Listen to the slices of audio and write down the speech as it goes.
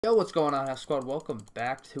Yo, what's going on, Heft Squad? Welcome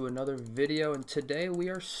back to another video, and today we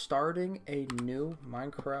are starting a new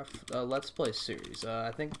Minecraft Let's Play series.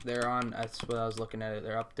 I think they're on, that's what I was looking at,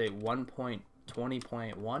 they're update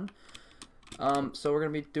 1.20.1. So we're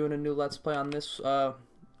going to be doing a new Let's Play on this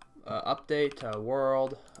update,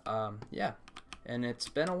 world, yeah. And it's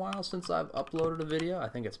been a while since I've uploaded a video. I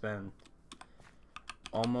think it's been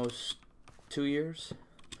almost 2 years.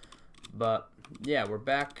 But yeah, we're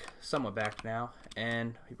back, somewhat back now,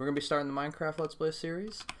 and we're gonna be starting the Minecraft Let's Play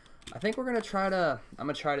series. I think I'm gonna try to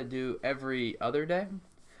do every other day.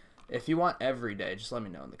 If you want every day, just let me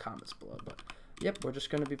know in the comments below. But yep, we're just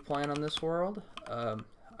gonna be playing on this world.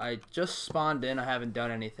 I just spawned in. I haven't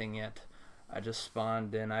done anything yet. I just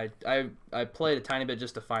spawned in. I played a tiny bit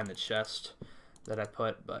just to find the chest that I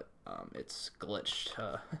put, but it's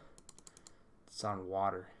glitched. It's on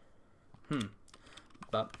water.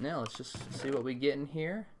 But now let's just see what we get in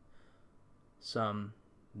here. Some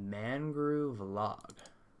mangrove log.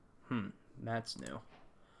 That's new.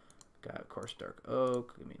 Got, of course, dark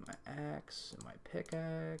oak. Give me my axe and my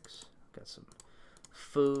pickaxe. Got some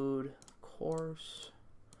food, of course.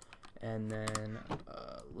 And then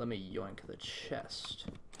let me yoink the chest.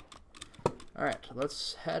 Alright,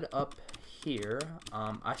 let's head up here.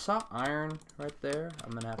 I saw iron right there.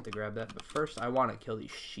 I'm gonna have to grab that. But first, I want to kill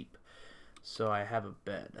these sheep. So I have a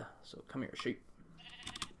bed. So come here, sheep.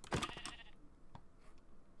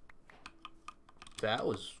 That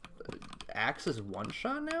was axe is one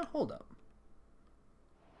shot now? Hold up.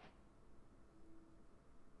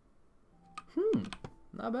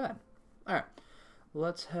 Not bad. Alright.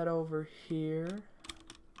 Let's head over here.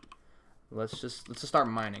 Let's just start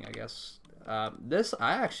mining, I guess. I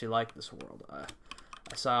actually like this world. I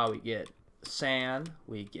saw we get sand,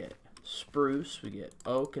 we get spruce, we get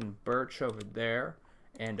oak and birch over there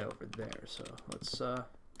and over there. So let's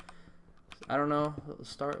I don't know, let's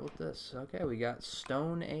start with this. Okay, we got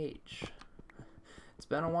Stone Age. It's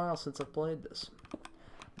been a while since I've played this,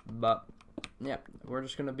 but yeah, we're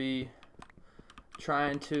just gonna be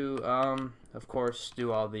trying to of course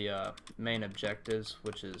do all the main objectives,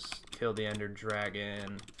 which is kill the Ender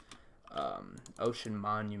Dragon, Ocean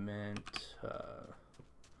Monument.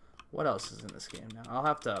 What else is in this game now? I'll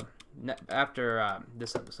have to, after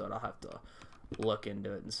this episode, I'll have to look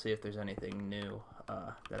into it and see if there's anything new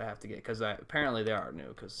that I have to get. Because apparently they are new,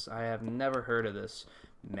 because I have never heard of this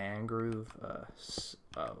mangrove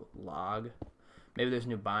log. Maybe there's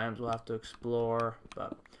new biomes we'll have to explore.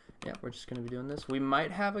 But yeah, we're just going to be doing this. We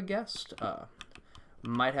might have a guest.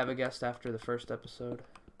 Might have a guest after the first episode.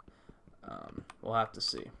 We'll have to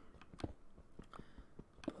see.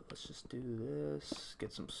 Let's just do this,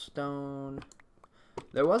 get some stone.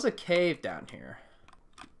 There was a cave down here.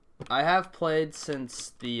 I have played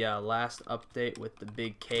since the last update with the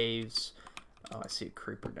big caves. Oh, I see a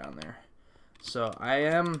creeper down there. So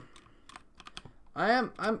I'm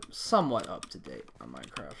somewhat up to date on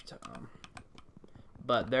Minecraft.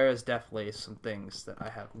 But there is definitely some things that I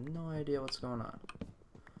have no idea what's going on.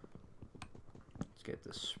 Let's get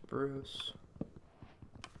this spruce.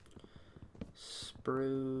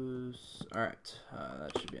 Spruce. Alright,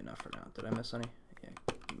 that should be enough for now. Did I miss any? Yeah,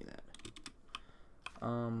 give me that.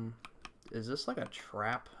 Is this like a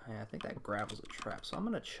trap? Yeah, I think that gravel's a trap, so I'm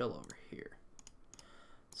gonna chill over here.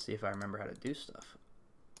 See if I remember how to do stuff.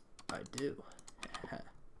 I do.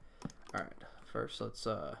 Alright, first let's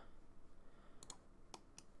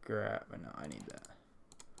grab, no, I need that.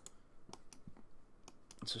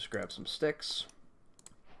 Let's just grab some sticks.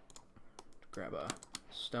 Grab a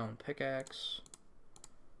stone pickaxe.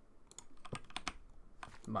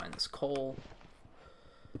 Mine this coal.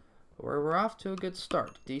 We're off to a good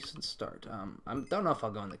start, decent start. I don't know if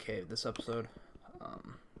I'll go in the cave this episode.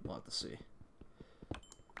 We'll have to see.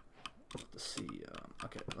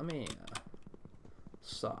 Okay, let me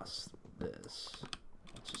sauce this.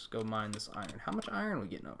 Let's just go mine this iron. How much iron are we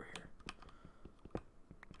getting over here?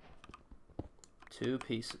 2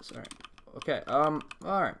 pieces. All right. Okay. All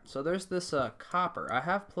right. So there's this copper. I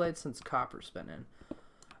have played since copper's been in.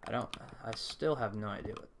 I still have no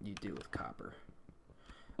idea what you do with copper.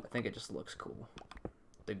 I think it just looks cool.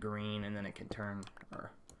 The green, and then it can turn,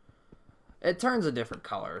 or it turns a different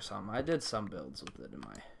color or something. I did some builds with it in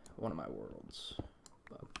one of my worlds,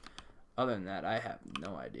 but other than that, I have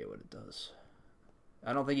no idea what it does.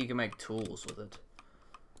 I don't think you can make tools with it.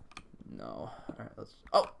 No. All right. Let's.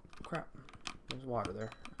 Oh crap! There's water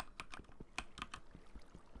there.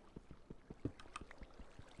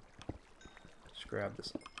 Let's grab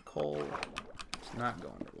this coal. It's not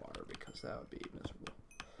going to water because that would be miserable.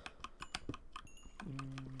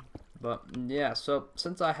 But yeah, so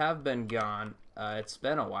since I have been gone, it's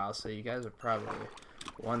been a while, so you guys are probably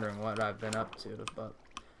wondering what I've been up to, but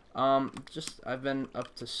just I've been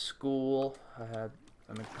up to school.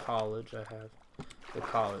 I'm in college. I have the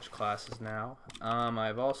college classes now.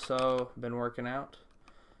 I've also been working out,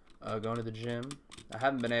 going to the gym. I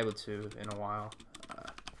haven't been able to in a while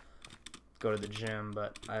go to the gym,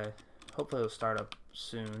 but hopefully it'll start up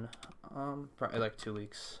soon. Probably like 2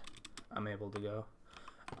 weeks. I'm able to go.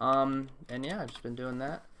 And yeah, I've just been doing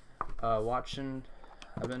that.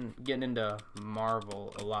 I've been getting into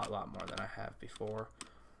Marvel a lot more than I have before.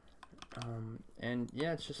 And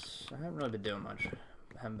yeah, it's just, I haven't really been doing much.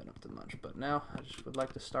 I haven't been up to much, but now I just would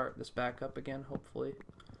like to start this back up again, hopefully.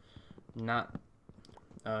 Not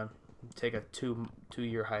take a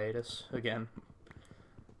two-year hiatus again.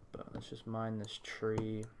 But let's just mine this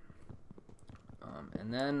tree.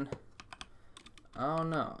 And then, I don't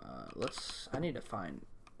know, I need to find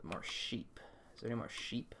more sheep. Is there any more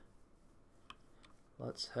sheep?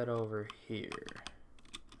 Let's head over here.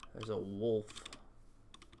 There's a wolf.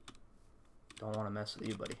 Don't want to mess with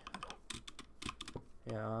you, buddy.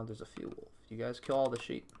 Yeah, there's a few wolves. You guys kill all the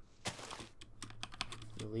sheep?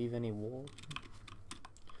 You leave any wolves?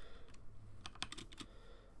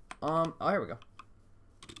 Oh, here we go.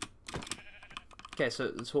 Okay,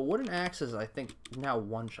 so wooden axes, I think, now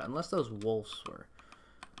one shot. Unless those wolves were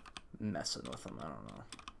messing with them. I don't know.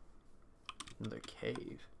 Another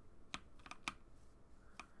cave.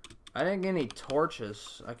 I didn't get any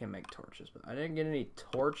torches. I can make torches, but I didn't get any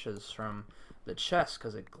torches from the chest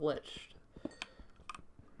because it glitched.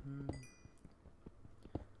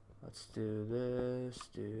 Let's do this,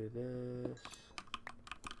 do this.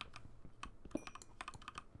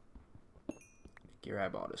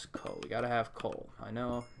 Grab all this coal. We gotta have coal. I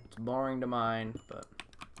know it's boring to mine, but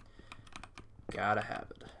gotta have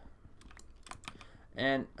it.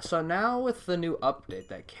 And so now with the new update,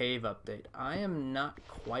 that cave update, I am not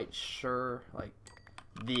quite sure like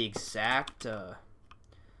the exact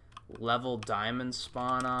level diamonds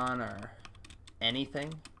spawn on or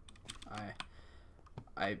anything.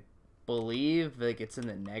 I believe like it's in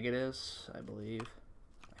the negatives. I believe.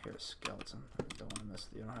 I hear a skeleton. I don't want to mess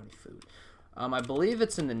with you. I don't have any food. I believe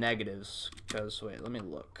it's in the negatives, because, wait, let me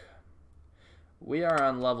look. We are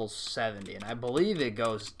on level 70, and I believe it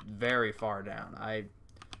goes very far down. I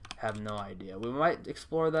have no idea. We might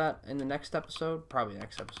explore that in the next episode. Probably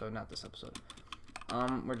next episode, not this episode.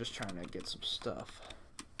 We're just trying to get some stuff.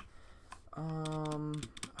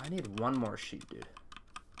 I need one more sheep, dude.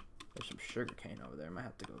 There's some sugar cane over there. I might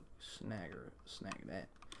have to go snag that.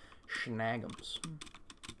 Snag'ems.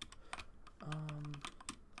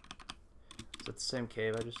 Is that the same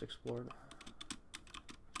cave I just explored?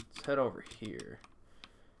 Let's head over here.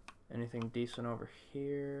 Anything decent over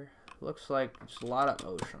here? Looks like just a lot of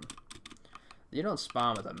ocean. You don't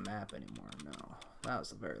spawn with a map anymore, no. That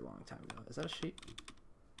was a very long time ago. Is that a sheep?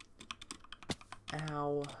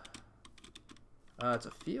 Ow. It's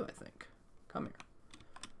a few, I think. Come here.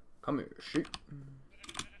 Come here, sheep.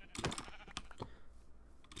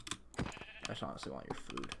 I just honestly want your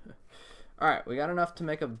food. Alright, we got enough to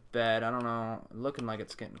make a bed. I don't know. Looking like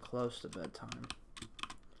it's getting close to bedtime.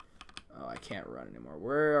 Oh, I can't run anymore.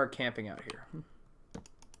 We are camping out here. Let's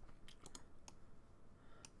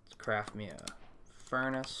craft me a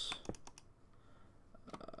furnace.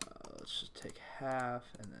 Let's just take half,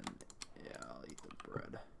 and then, yeah, I'll eat the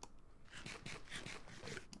bread.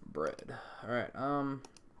 Bread. Alright,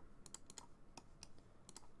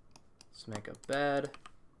 let's make a bed.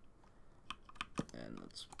 And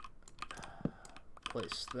let's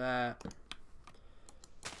place that.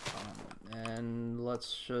 And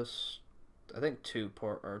let's just, I think two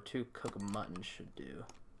cook mutton should do.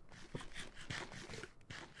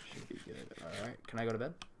 Should be good. Alright, can I go to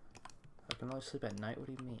bed? I can only sleep at night? What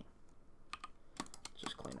do you mean?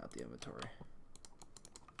 Just clean out the inventory.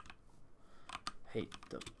 Hate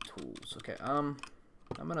the tools. Okay, I'm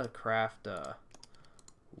gonna craft a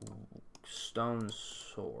stone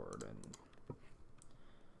sword and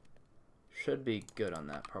should be good on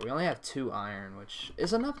that part. We only have 2 iron, which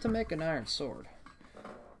is enough to make an iron sword.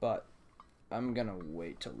 But I'm gonna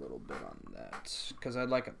wait a little bit on that because I'd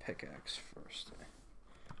like a pickaxe first.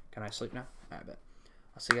 Can I sleep now? I bet.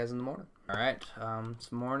 I'll see you guys in the morning. Alright,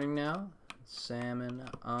 it's morning now. Salmon.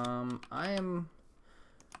 I am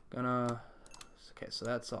gonna, okay, so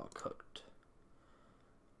that's all cooked.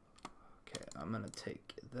 Okay, I'm gonna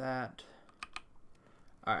take that.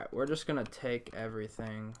 Alright, we're just gonna take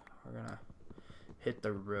everything. We're gonna hit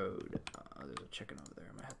the road. There's a chicken over there.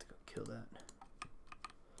 I might have to go kill that.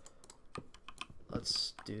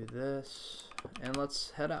 Let's do this. And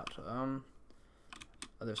let's head out.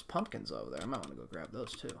 There's pumpkins over there. I might want to go grab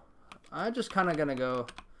those too. I'm just kind of gonna go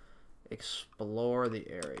explore the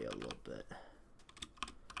area a little bit.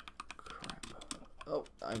 Crap. Oh,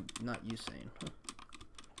 I'm not Usain.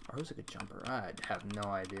 Or who's a good jumper? I have no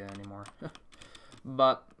idea anymore.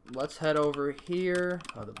 But let's head over here.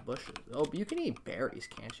 Oh, the bushes. Oh, you can eat berries,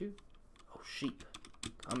 can't you? Oh, sheep.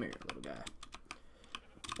 Come here, little guy.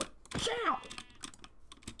 What? Chow!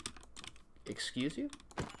 Excuse you?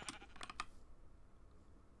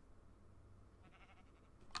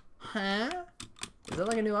 Huh? Is that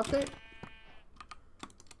like a new update?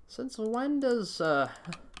 Since when does a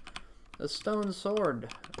stone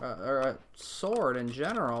sword, or a sword in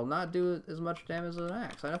general, not do as much damage as an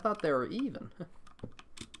axe? I thought they were even.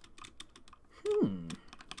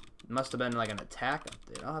 Must have been like an attack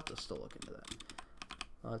update. I'll have to still look into that.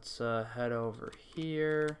 Let's head over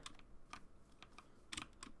here.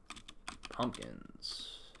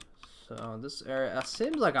 Pumpkins. So this area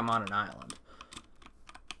seems like I'm on an island.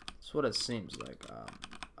 That's what it seems like.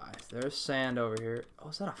 There's sand over here. Oh,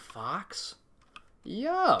 is that a fox?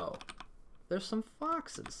 Yo, there's some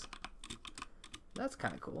foxes. That's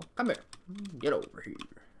kind of cool. Come here. Get over here.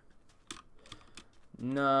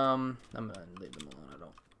 No, I'm gonna leave them alone. I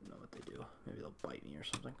don't know what they do. Maybe they'll bite me or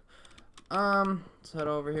something. Let's head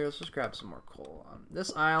over here. Let's just grab some more coal.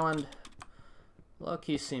 This island,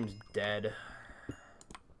 low-key seems dead.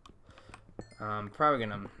 Probably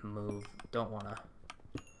gonna move. Don't wanna.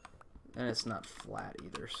 And it's not flat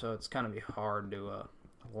either, so it's gonna be hard to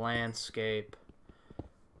landscape.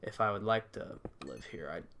 If I would like to live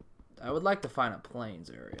here, I would like to find a plains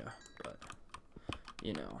area, but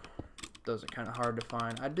you know, those are kind of hard to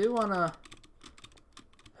find. I do wanna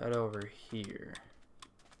head over here.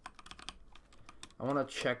 I want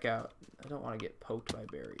to check out. I don't want to get poked by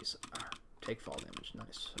berries. Take fall damage.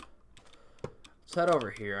 Nice. Let's head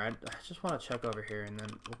over here. I just want to check over here, and then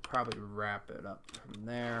we'll probably wrap it up from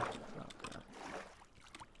there.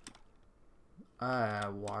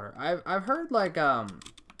 Water. I've heard like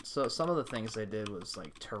so some of the things they did was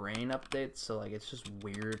like terrain updates. So like it's just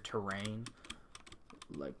weird terrain,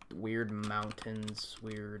 like weird mountains,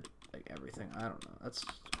 weird like everything. I don't know. That's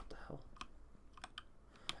what the hell.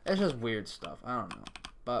 It's just weird stuff. I don't know.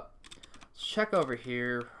 But let's check over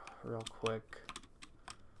here real quick.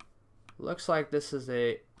 Looks like this is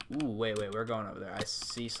a... Ooh, wait, we're going over there. I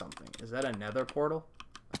see something. Is that a nether portal?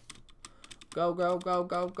 Go, go, go,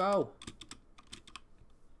 go, go.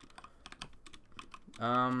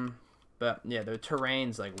 But yeah, the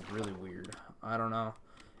terrain's like really weird. I don't know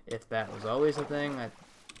if that was always a thing. I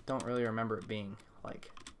don't really remember it being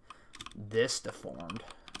like this deformed,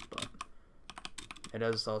 but it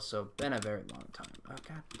has also been a very long time. Oh,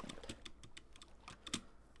 god damn it.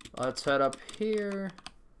 Let's head up here.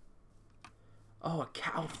 Oh, a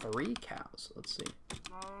cow. 3 cows. Let's see.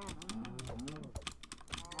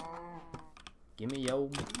 Give me your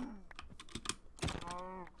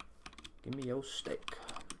steak.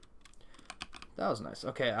 That was nice.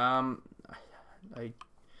 Okay, I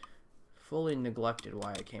fully neglected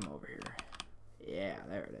why I came over here. Yeah,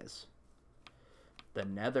 there it is. The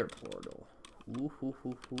nether portal. Ooh, hoo,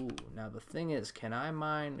 hoo, hoo. Now the thing is, can I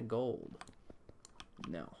mine gold?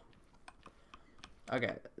 No.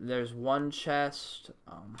 Okay, there's one chest.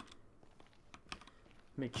 How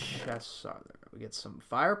many chests are there? We get some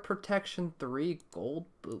fire protection, 3 gold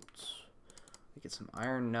boots. We get some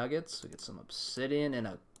iron nuggets. We get some obsidian and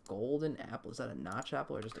a golden apple. Is that a notch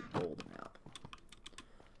apple or just a golden apple?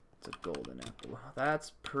 It's a golden apple.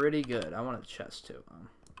 That's pretty good. I want a chest too.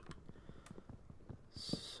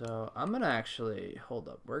 So I'm gonna actually hold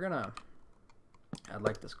up. We're gonna. I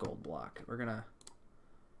like this gold block. We're gonna,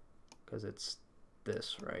 because it's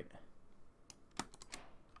this, right?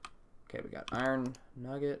 Okay, we got iron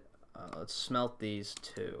nugget. Let's smelt these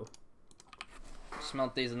too.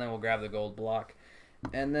 Smelt these, and then we'll grab the gold block,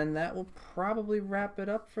 and then that will probably wrap it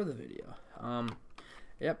up for the video.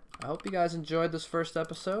 Yep. I hope you guys enjoyed this first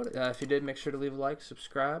episode. If you did, make sure to leave a like,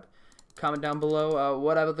 subscribe, comment down below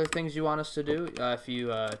what other things you want us to do. If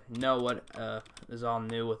you know what is all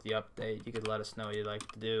new with the update, you could let us know what you'd like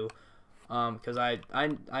to do. Because I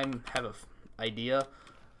have a idea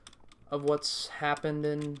of what's happened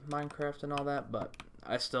in Minecraft and all that, but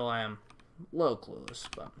I still am a little clueless.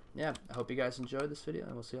 But yeah, I hope you guys enjoyed this video,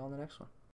 and we'll see you all in the next one.